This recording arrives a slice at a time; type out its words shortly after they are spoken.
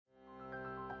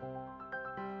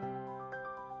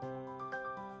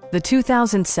the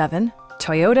 2007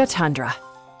 Toyota Tundra.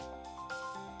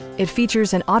 It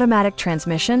features an automatic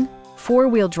transmission,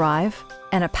 four-wheel drive,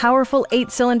 and a powerful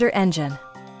 8-cylinder engine.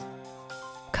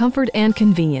 Comfort and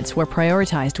convenience were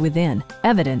prioritized within,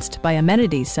 evidenced by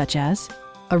amenities such as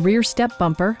a rear step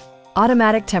bumper,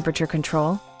 automatic temperature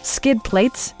control, skid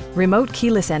plates, remote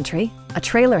keyless entry, a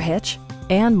trailer hitch,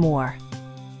 and more.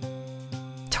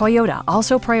 Toyota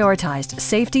also prioritized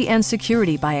safety and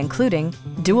security by including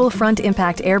dual front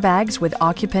impact airbags with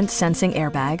occupant sensing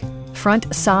airbag,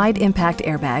 front side impact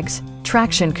airbags,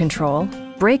 traction control,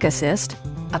 brake assist,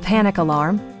 a panic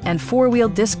alarm, and four-wheel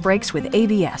disc brakes with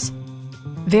ABS.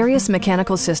 Various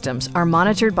mechanical systems are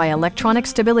monitored by electronic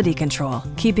stability control,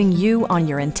 keeping you on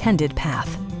your intended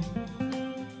path.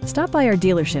 Stop by our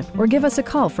dealership or give us a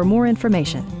call for more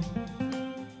information.